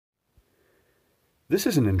This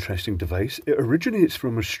is an interesting device. It originates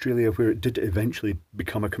from Australia where it did eventually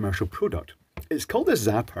become a commercial product. It's called a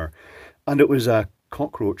zapper and it was a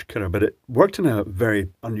cockroach killer, but it worked in a very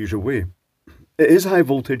unusual way. It is high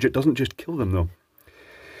voltage, it doesn't just kill them though.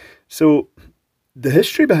 So the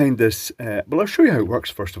history behind this, well, I'll show you how it works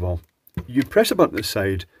first of all. You press a button at the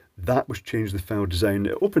side, that was changed the file design.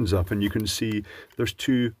 It opens up and you can see there's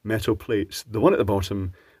two metal plates. The one at the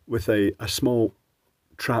bottom with a small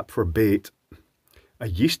trap for bait, a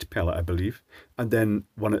yeast pellet I believe, and then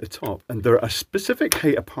one at the top. And they're a specific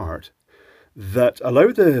height apart that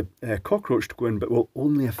allow the cockroach to go in but will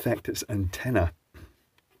only affect its antenna.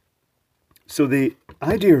 So the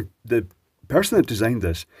idea, the person that designed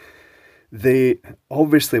this, they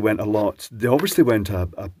obviously went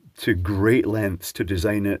to great lengths to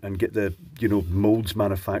design it and get the molds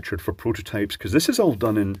manufactured for prototypes, because this is all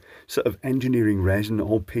done in sort of engineering resin,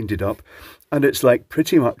 all painted up, and it's like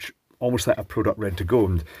pretty much almost like a product ready to go.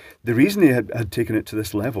 And the reason he had taken it to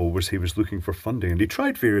this level was he was looking for funding, and he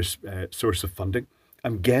tried various sources of funding.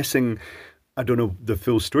 I'm guessing, I don't know the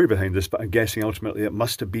full story behind this, but I'm guessing ultimately it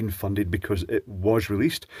must have been funded because it was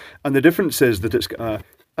released. And the difference is that it's got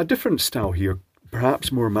a different style here,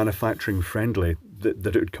 perhaps more manufacturing friendly,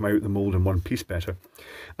 that it would come out the mould in one piece better.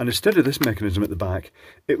 And instead of this mechanism at the back,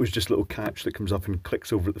 it was just a little catch that comes up and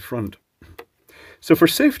clicks over at the front. So for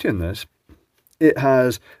safety in this, it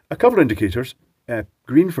has a couple of indicators,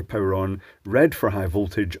 green for power on, red for high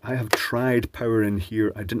voltage. I have tried power in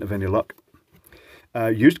here, I didn't have any luck.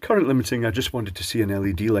 Used current limiting, I just wanted to see an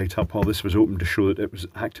LED light up while this was open to show that it was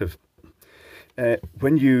active.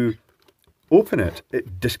 When you open it,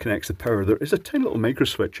 it disconnects the power. There is a tiny little micro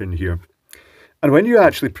switch in here. And when you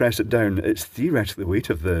actually press it down, it's theoretically the weight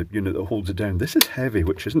of the unit that holds it down. This is heavy,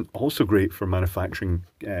 which isn't also great for manufacturing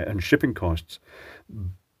and shipping costs.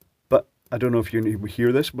 But I don't know if you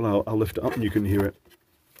hear this. Well, I'll lift it up and you can hear it.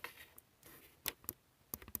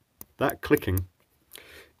 That clicking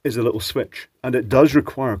is a little switch, and it does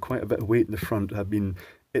require quite a bit of weight in the front. I mean,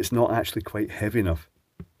 it's not actually quite heavy enough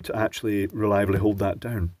to actually reliably hold that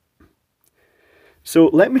down. So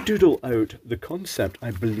let me doodle out the concept I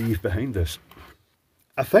believe behind this.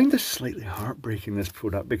 I find this slightly heartbreaking, this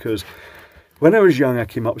product, because when I was young I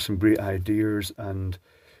came up with some great ideas, and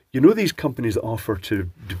these companies that offer to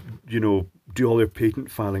do all your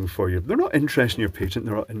patent filing for you, they're not interested in your patent,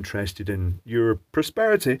 they're not interested in your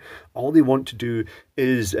prosperity. All they want to do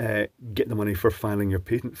is get the money for filing your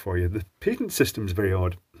patent for you. The patent system is very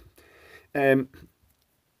odd. And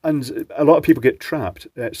a lot of people get trapped.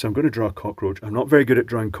 So I'm going to draw a cockroach. I'm not very good at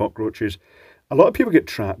drawing cockroaches. A lot of people get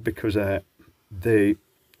trapped because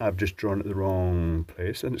I've just drawn it the wrong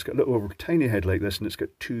place, and it's got a little tiny head like this, and it's got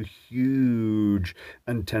two huge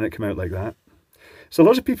antennae come out like that. So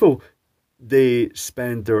lots of people, they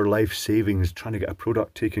spend their life savings trying to get a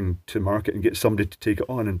product taken to market and get somebody to take it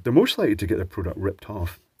on, and they're most likely to get their product ripped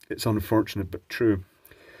off. It's unfortunate but true,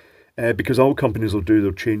 because all companies will do,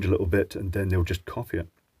 they'll change a little bit and then they'll just copy it.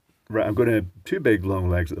 Right, I'm going to have two big long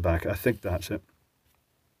legs at the back. I think that's it.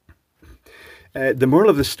 The moral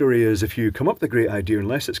of the story is, if you come up with a great idea,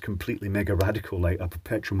 unless it's completely mega radical, like a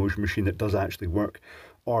perpetual motion machine that does actually work,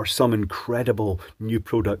 or some incredible new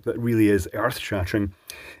product that really is earth-shattering,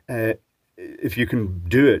 if you can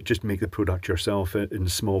do it, just make the product yourself in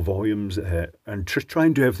small volumes, and just try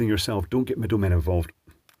and do everything yourself. Don't get middlemen involved.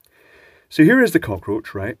 So here is the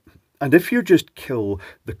cockroach, right? And if you just kill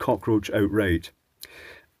the cockroach outright,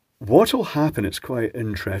 what will happen, it's quite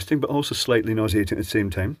interesting, but also slightly nauseating at the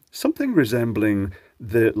same time. Something resembling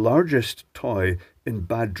the largest toy in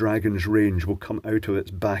Bad Dragon's range will come out of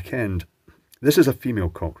its back end. This is a female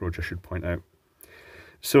cockroach, I should point out.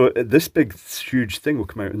 So this big, huge thing will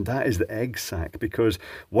come out, and that is the egg sac, because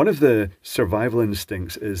one of the survival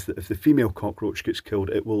instincts is that if the female cockroach gets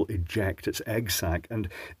killed, it will eject its egg sac, and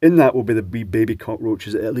in that will be the wee baby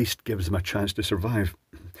cockroaches. It at least gives them a chance to survive.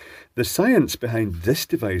 The science behind this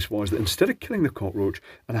device was that instead of killing the cockroach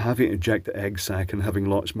and having to eject the egg sac and having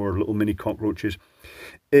lots more little mini cockroaches,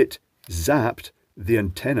 it zapped the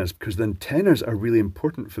antennas, because the antennas are really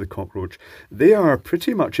important for the cockroach. They are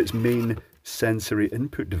pretty much its main sensory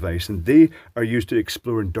input device, and they are used to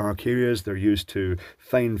explore in dark areas. They're used to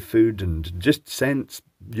find food and just sense,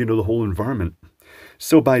 the whole environment.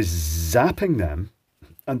 So by zapping them,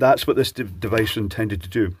 and that's what this device was intended to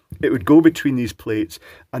do, it would go between these plates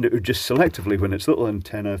and it would just selectively, when its little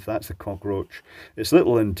antenna, if that's the cockroach, its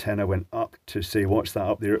little antenna went up to say, what's that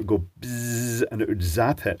up there, it would go bzzz, and it would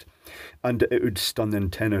zap it, and it would stun the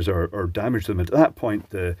antennas or damage them. At that point,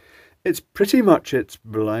 it's pretty much it's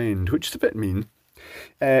blind, which is a bit mean.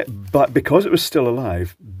 But because it was still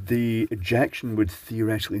alive, the ejection would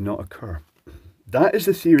theoretically not occur. that is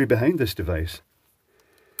the theory behind this device.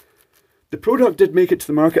 The product did make it to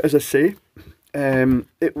the market, as I say.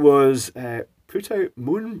 It was put out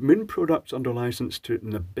Moon products under license to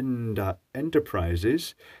Nabinda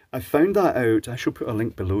Enterprises. I found that out. I shall put a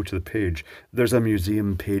link below to the page. There's a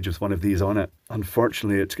museum page with one of these on it.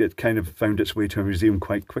 Unfortunately, it kind of found its way to a museum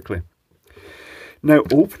quite quickly. Now,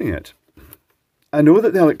 opening it, I know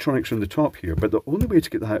that the electronics are on the top here, but the only way to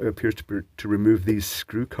get that out appears to be to remove these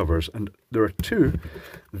screw covers, and there are two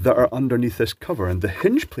that are underneath this cover, and the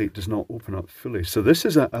hinge plate does not open up fully. So this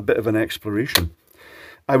is a bit of an exploration.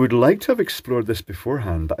 I would like to have explored this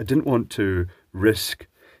beforehand, but I didn't want to risk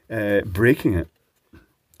breaking it.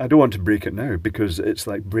 I don't want to break it now because it's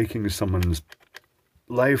like breaking someone's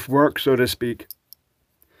life work, so to speak.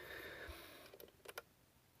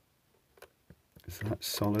 Is that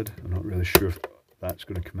solid? I'm not really sure if that's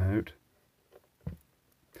going to come out.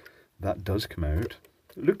 That does come out.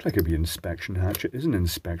 It looked like it'd be an inspection hatch. It is an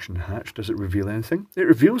inspection hatch. Does it reveal anything? It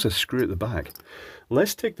reveals a screw at the back.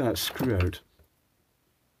 Let's take that screw out.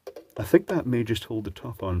 I think that may just hold the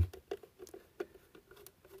top on.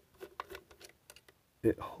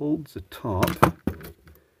 It holds the top.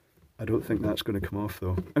 I don't think that's going to come off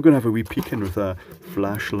though. I'm going to have a wee peek in with a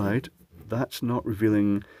flashlight. That's not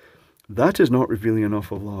revealing... That is not revealing an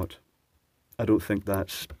awful lot. I don't think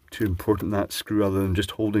that's too important, that screw, other than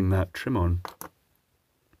just holding that trim on.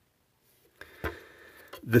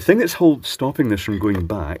 The thing that's stopping this from going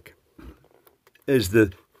back is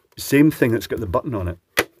the same thing that's got the button on it.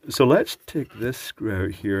 So let's take this screw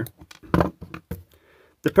out here.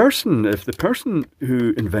 If the person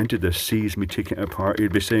who invented this sees me taking it apart,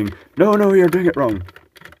 he'd be saying, no, no, you're doing it wrong.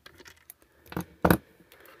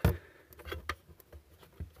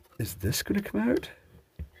 Is this going to come out?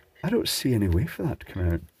 I don't see any way for that to come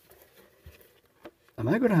out. Am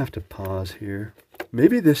I going to have to pause here?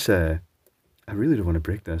 Maybe this, I really don't want to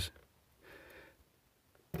break this.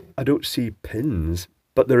 I don't see pins,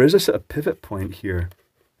 but there is a sort of pivot point here.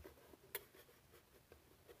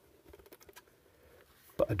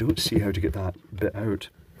 But I don't see how to get that bit out.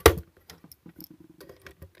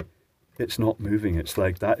 It's not moving. It's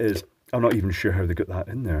like that is... I'm not even sure how they got that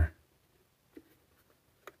in there.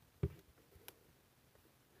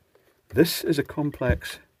 This is a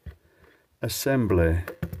complex assembly.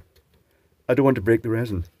 I don't want to break the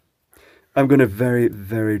resin. I'm going to very,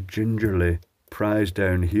 very gingerly prise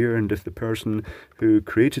down here, and if the person who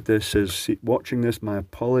created this is watching this, my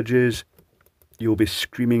apologies. You'll be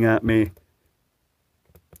screaming at me.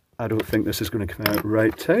 I don't think this is going to come out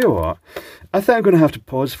right. Tell you what, I think I'm going to have to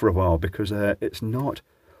pause for a while because it's not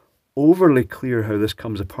overly clear how this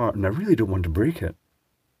comes apart, and I really don't want to break it.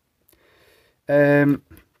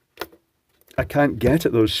 I can't get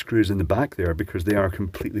at those screws in the back there because they are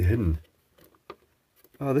completely hidden.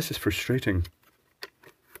 Oh, this is frustrating.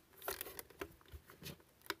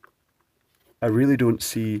 I really don't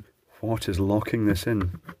see what is locking this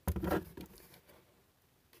in.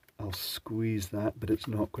 I'll squeeze that, but it's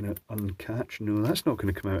not going to uncatch. No, that's not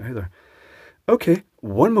going to come out either. Okay,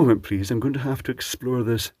 one moment please. I'm going to have to explore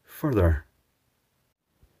this further.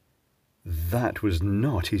 That was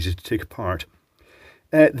not easy to take apart.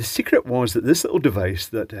 The secret was that this little device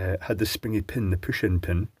that had the springy pin, the push-in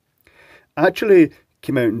pin, actually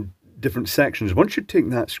came out in different sections. Once you'd taken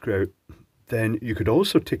that screw out, then you could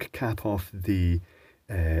also take a cap off the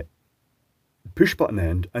push button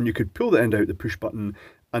end, and you could pull the end out the push button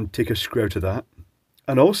and take a screw out of that.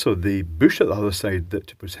 And also the bush at the other side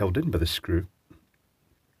that was held in by the screw,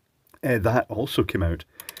 that also came out.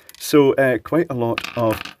 So quite a lot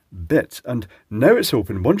of bits, and now it's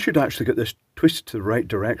open. Once you'd actually get this twisted to the right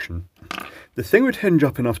direction, the thing would hinge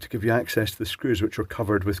up enough to give you access to the screws, which are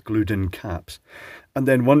covered with glued in caps. And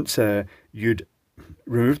then once you'd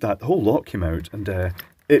removed that, the whole lot came out, and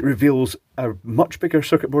it reveals a much bigger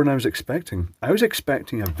circuit board than I was expecting. I was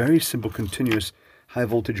expecting a very simple continuous high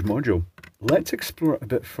voltage module. Let's explore it a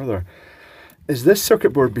bit further. Is this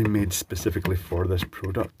circuit board being made specifically for this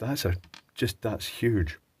product? That's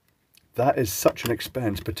huge. That is such an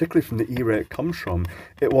expense, particularly from the era it comes from.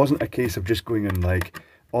 It wasn't a case of just going in like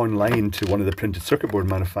online to one of the printed circuit board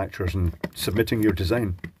manufacturers and submitting your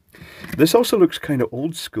design. This also looks kind of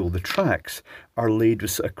old school. The tracks are laid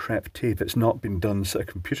with sort of crepe tape. It's not been done sort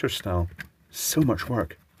of computer style. So much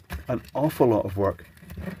work. An awful lot of work.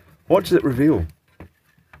 What does it reveal?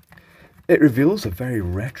 It reveals a very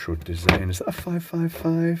retro design. Is that a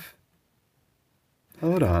 555?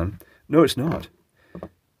 Hold on. No, it's not.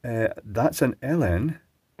 That's an LN.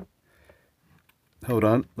 Hold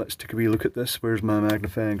on, let's take a wee look at this. Where's my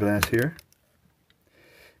magnifying glass here?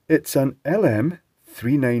 It's an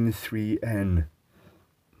LM393N.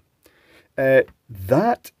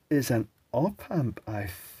 That is an op amp, I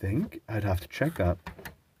think. I'd have to check that.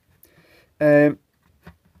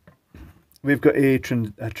 We've got a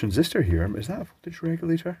transistor here. Is that a voltage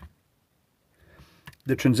regulator?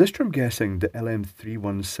 The transistor, I'm guessing, the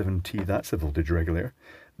LM317T, that's a voltage regulator.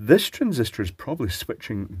 This transistor is probably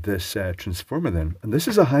switching this transformer then. And this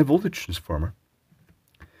is a high voltage transformer.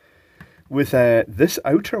 With this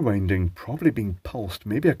outer winding probably being pulsed,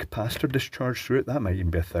 maybe a capacitor discharged through it. That might even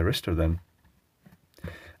be a thyristor then.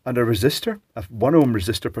 And a resistor, a 1 ohm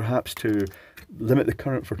resistor perhaps to limit the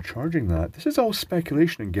current for charging that. This is all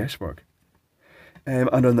speculation and guesswork. And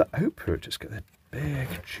on the output, it's got a big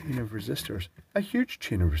chain of resistors, a huge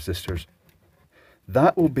chain of resistors.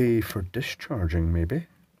 That will be for discharging maybe,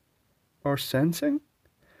 or sensing.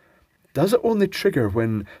 Does it only trigger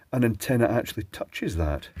when an antenna actually touches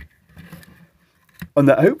that? On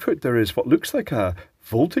the output there is what looks like a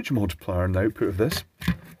voltage multiplier on the output of this.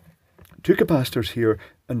 2 capacitors here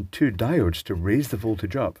and 2 diodes to raise the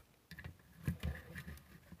voltage up.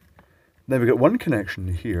 Now we've got one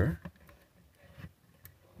connection here,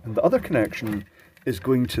 and the other connection is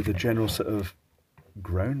going to the general sort of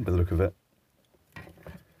ground by the look of it.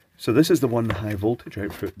 So this is the one high voltage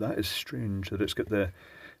output. That is strange that it's got the...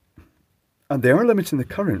 And they are limiting the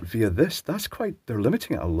current via this. That's quite... They're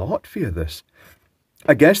limiting it a lot via this.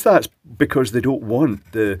 I guess that's because they don't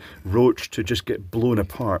want the roach to just get blown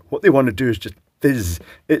apart. What they want to do is just fizz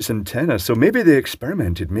its antenna. So maybe they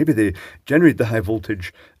experimented. Maybe they generated the high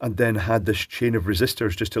voltage and then had this chain of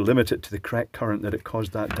resistors just to limit it to the correct current that it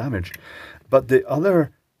caused that damage. But the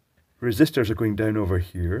other resistors are going down over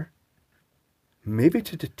here, maybe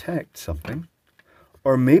to detect something,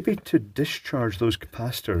 or maybe to discharge those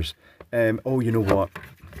capacitors. Oh, you know what?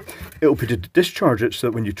 It'll be to discharge it so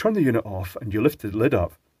that when you turn the unit off and you lift the lid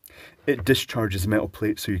up, it discharges the metal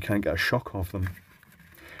plates so you can't get a shock off them.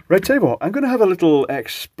 Right, tell you what, I'm going to have a little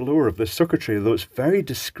explore of this circuitry, though it's very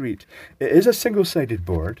discreet. It is a single-sided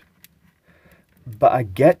board, but I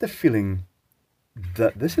get the feeling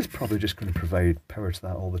that this is probably just going to provide power to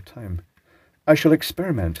that all the time. I shall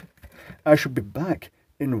experiment. I shall be back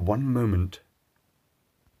in one moment.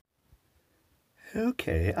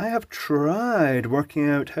 Okay, I have tried working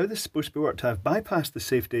out how this is supposed to be worked. I've bypassed the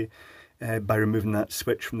safety by removing that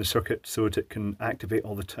switch from the circuit so that it can activate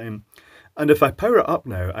all the time. And if I power it up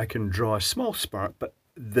now, I can draw a small spark, but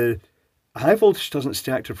the high voltage doesn't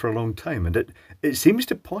stay active for a long time, and it seems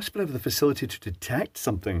to possibly have the facility to detect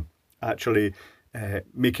something actually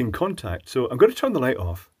making contact. So I'm going to turn the light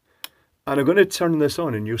off, and I'm going to turn this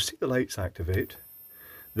on, and you'll see the lights activate.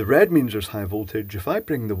 The red means there's high voltage. If I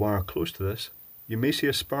bring the wire close to this, you may see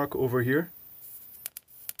a spark over here.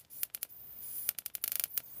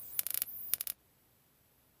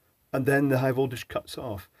 And then the high voltage cuts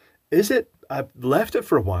off. Is it? I've left it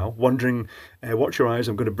for a while, wondering, watch your eyes,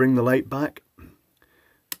 I'm going to bring the light back.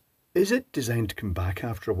 Is it designed to come back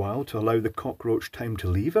after a while to allow the cockroach time to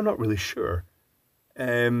leave? I'm not really sure.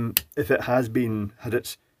 If it has had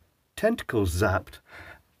its tentacles zapped,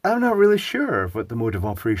 I'm not really sure what the mode of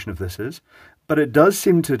operation of this is, but it does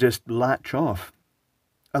seem to just latch off.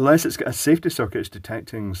 Unless it's got a safety circuit it's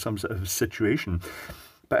detecting some sort of situation.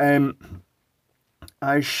 But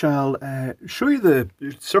I shall show you the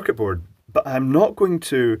circuit board, but I'm not going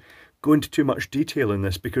to go into too much detail in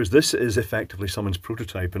this because this is effectively someone's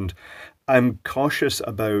prototype, and I'm cautious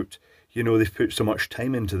about, you know, they've put so much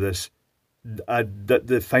time into this that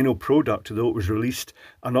the final product, though it was released,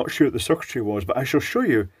 I'm not sure what the circuitry was, but I shall show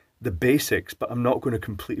you the basics, but I'm not going to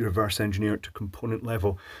completely reverse engineer it to component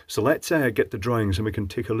level. So let's get the drawings and we can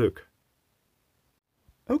take a look.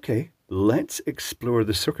 Okay, let's explore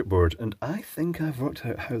the circuit board, and I think I've worked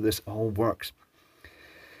out how this all works.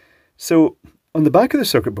 So on the back of the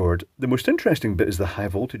circuit board, the most interesting bit is the high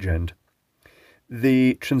voltage end.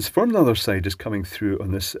 The transformer on the other side is coming through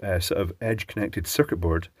on this sort of edge connected circuit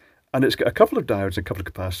board, and it's got a couple of diodes and a couple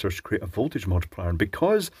of capacitors to create a voltage multiplier. And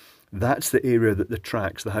because that's the area that the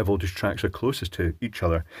tracks, the high voltage tracks, are closest to each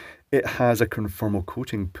other, it has a conformal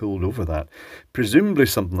coating pulled over that, presumably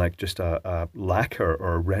something like just a lacquer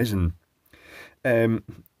or a resin.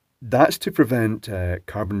 That's to prevent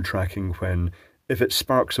carbon tracking when, if it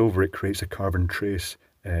sparks over, it creates a carbon trace,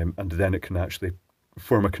 and then it can actually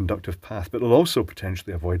form a conductive path, but it'll also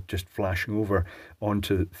potentially avoid just flashing over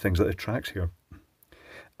onto things like the tracks here.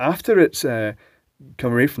 After it's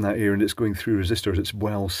come away from that area and it's going through resistors, it's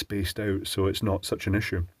well spaced out, so it's not such an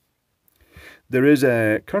issue. There is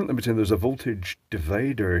a current limiter, there's a voltage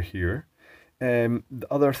divider here. The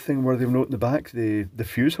other thing where they've noted in the back, the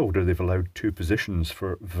fuse holder, they've allowed 2 positions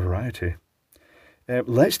for variety.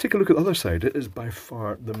 Let's take a look at the other side. It is by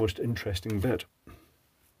far the most interesting bit.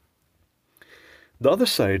 The other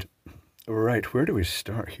side, right, where do we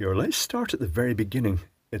start here? Let's start at the very beginning.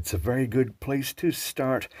 It's a very good place to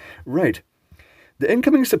start. Right, the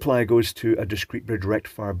incoming supply goes to a discrete bridge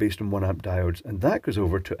rectifier based on 1 amp diodes, and that goes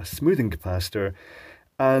over to a smoothing capacitor,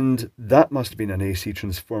 and that must have been an AC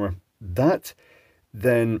transformer. That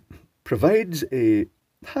then provides a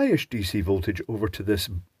highish DC voltage over to this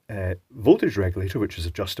voltage regulator, which is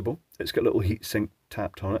adjustable. It's got a little heat sink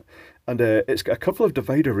tapped on it, and it's got a couple of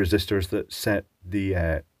divider resistors that set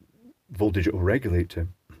the voltage it will regulate to.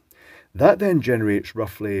 That then generates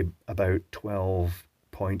roughly about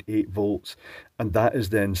 12.8 volts, and that is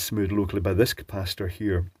then smoothed locally by this capacitor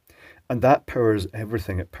here. And that powers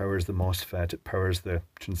everything. It powers the MOSFET, it powers the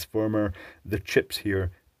transformer, the chips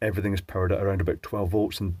here, everything is powered at around about 12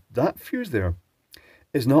 volts. And that fuse there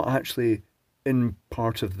is not actually in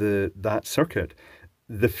part of that circuit.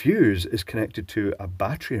 The fuse is connected to a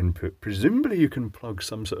battery input. Presumably you can plug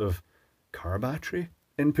some sort of car battery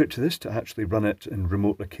input to this to actually run it in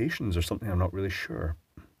remote locations or something, I'm not really sure.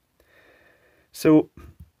 So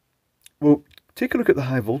we'll take a look at the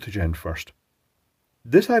high voltage end first.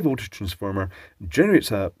 This high voltage transformer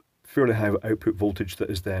generates a fairly high output voltage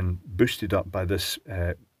that is then boosted up by this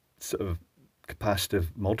sort of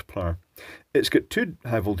capacitive multiplier. It's got 2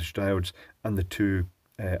 high voltage diodes and the 2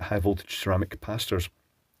 high voltage ceramic capacitors.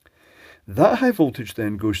 That high voltage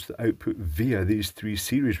then goes to the output via these 3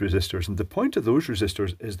 series resistors, and the point of those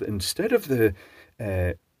resistors is that instead of the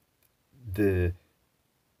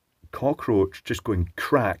cockroach just going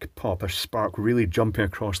crack, pop, a spark really jumping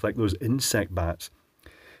across like those insect bats,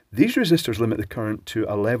 these resistors limit the current to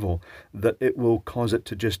a level that it will cause it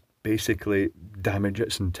to just basically damage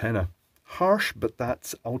its antenna. Harsh, but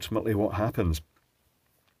that's ultimately what happens.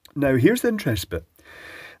 Now here's the interesting bit.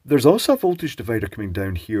 There's also a voltage divider coming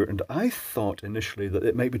down here, and I thought initially that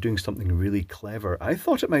it might be doing something really clever. I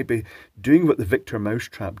thought it might be doing what the Victor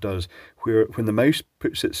mousetrap does, where when the mouse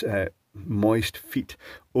puts its moist feet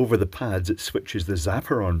over the pads, it switches the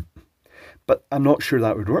zapper on. But I'm not sure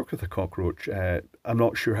that would work with a cockroach. I'm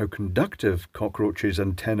not sure how conductive cockroaches'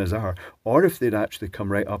 antennas are, or if they'd actually come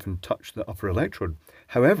right up and touch the upper electrode.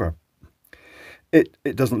 However,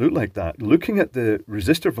 it doesn't look like that. Looking at the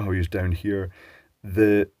resistor values down here,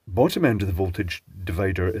 the bottom end of the voltage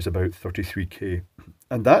divider is about 33k,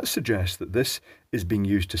 and that suggests that this is being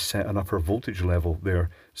used to set an upper voltage level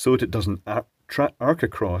there so that it doesn't arc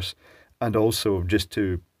across, and also just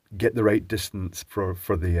to get the right distance for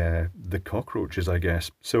the cockroaches, I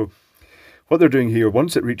guess. So what they're doing here,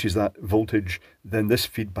 once it reaches that voltage, then this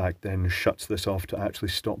feedback then shuts this off to actually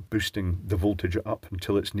stop boosting the voltage up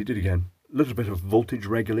until it's needed again. A little bit of voltage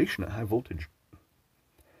regulation at high voltage.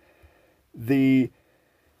 The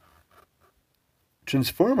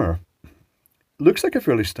transformer looks like a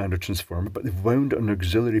fairly standard transformer, but they've wound an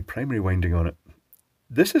auxiliary primary winding on it.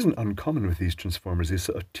 This isn't uncommon with these transformers, these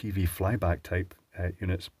sort of TV flyback type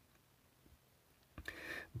units.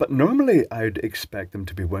 But normally I'd expect them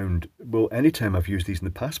to be wound, well, anytime I've used these in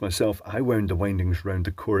the past myself, I wound the windings round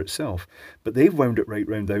the core itself, but they've wound it right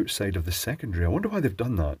round the outside of the secondary. I wonder why they've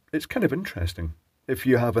done that. It's kind of interesting. If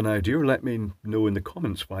you have an idea, let me know in the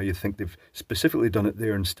comments why you think they've specifically done it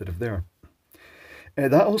there instead of there.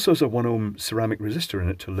 That also has a 1 ohm ceramic resistor in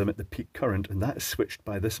it to limit the peak current, and that is switched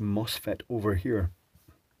by this MOSFET over here.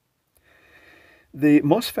 The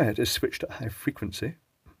MOSFET is switched at high frequency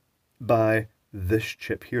by this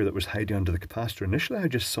chip here that was hiding under the capacitor. Initially I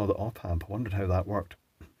just saw the op amp, I wondered how that worked.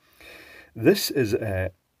 This is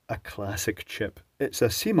a classic chip. It's a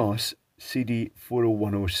CMOS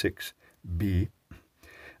CD40106B,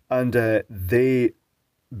 and they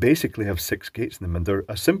basically have 6 gates in them, and they're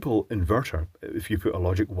a simple inverter. If you put a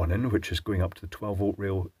logic 1 in, which is going up to the 12 volt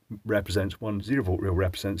rail, represents 1, 0 volt rail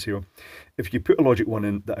represents 0. If you put a logic 1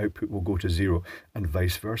 in, the output will go to 0, and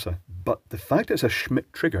vice versa. But the fact it's a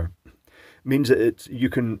Schmitt trigger means that you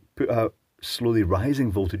can put a slowly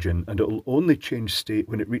rising voltage in, and it will only change state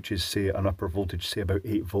when it reaches, say, an upper voltage, say about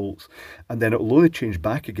 8 volts, and then it will only change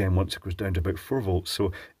back again once it goes down to about 4 volts.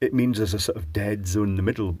 So it means there's a sort of dead zone in the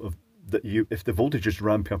middle of that. If the voltage is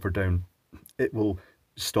ramping up or down, it will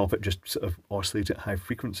stop it, just sort of oscillate at high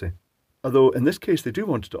frequency. Although in this case they do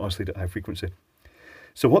want it to oscillate at high frequency.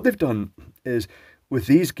 So what they've done is, with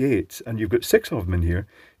these gates, and you've got 6 of them in here,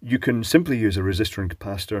 you can simply use a resistor and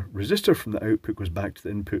capacitor. Resistor from the output goes back to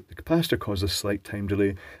the input. The capacitor causes a slight time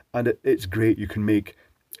delay, and it's great. You can make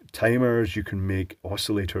timers, you can make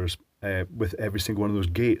oscillators with every single one of those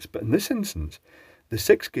gates. But in this instance, the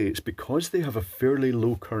 6 gates, because they have a fairly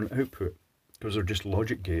low current output, because they're just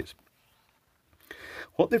logic gates,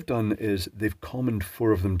 what they've done is they've commoned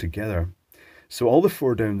 4 of them together. So all the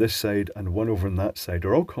 4 down this side and 1 over on that side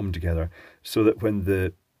are all come together so that when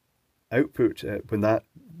the output, when that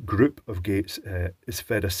group of gates is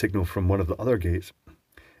fed a signal from one of the other gates,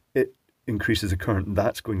 it increases the current, and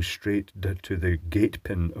that's going straight to the gate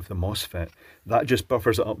pin of the MOSFET. That just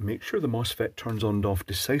buffers it up, makes sure the MOSFET turns on and off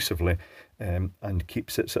decisively, and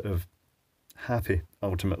keeps it sort of happy,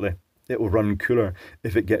 ultimately. It will run cooler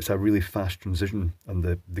if it gets a really fast transition on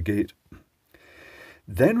the gate.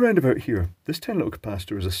 Then round about here, this tiny little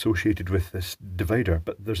capacitor is associated with this divider,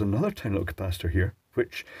 but there's another tiny little capacitor here,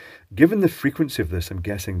 which, given the frequency of this, I'm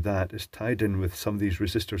guessing that is tied in with some of these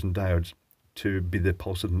resistors and diodes to be the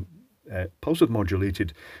pulse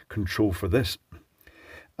modulated control for this.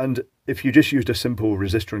 And if you just used a simple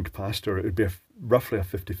resistor and capacitor, it would be roughly a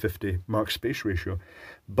 50-50 mark-space ratio.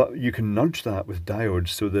 But you can nudge that with diodes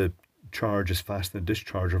so the charge is faster than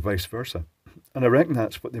discharge or vice versa. And I reckon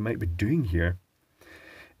that's what they might be doing here,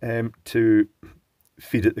 to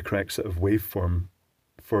feed it the correct sort of waveform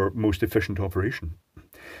for most efficient operation.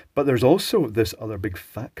 But there's also this other big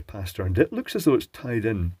fat capacitor, and it looks as though it's tied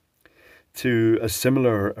in to a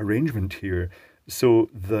similar arrangement here, so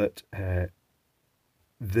that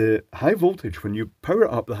the high voltage, when you power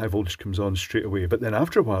it up, the high voltage comes on straight away, but then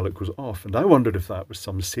after a while it goes off. And I wondered if that was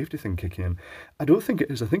some safety thing kicking in. I don't think it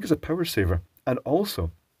is. I think it's a power saver. And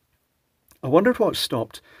also, I wondered what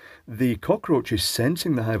stopped the cockroaches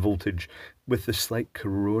sensing the high voltage with the slight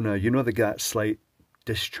corona. You know, that slight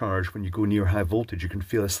discharge when you go near high voltage, you can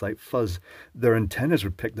feel a slight fuzz. Their antennas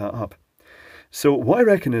would pick that up. So what I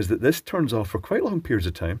reckon is that this turns off for quite long periods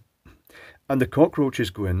of time, and the cockroaches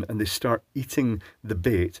go in and they start eating the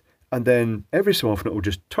bait, and then every so often it will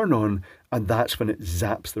just turn on, and that's when it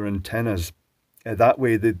zaps their antennas. That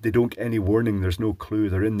way they don't get any warning, there's no clue,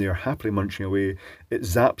 they're in there happily munching away. It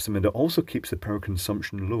zaps them, and it also keeps the power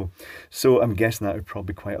consumption low. So I'm guessing that would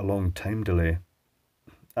probably be quite a long time delay.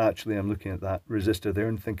 Actually, I'm looking at that resistor there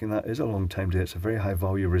and thinking that is a long time delay. It's a very high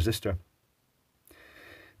value resistor.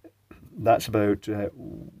 That's about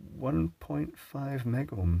 1.5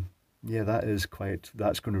 megohm. Yeah, that's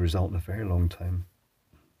going to result in a very long time.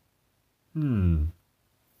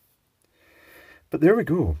 But there we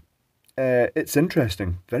go. It's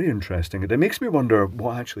interesting, very interesting. And it makes me wonder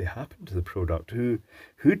what actually happened to the product. Who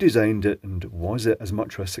designed it, and was it as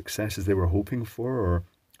much of a success as they were hoping for,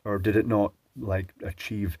 or did it not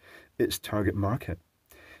achieve its target market?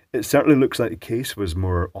 It certainly looks like the case was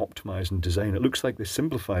more optimized in design. It looks like they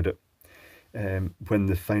simplified it when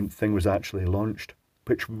the thing was actually launched,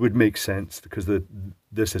 which would make sense because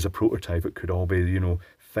this is a prototype. It could all be, you know,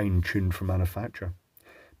 fine-tuned for manufacture.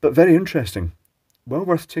 But very interesting. Well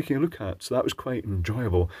worth taking a look at. So that was quite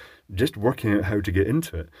enjoyable, just working out how to get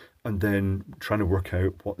into it and then trying to work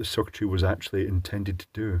out what the circuitry was actually intended to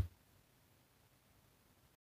do.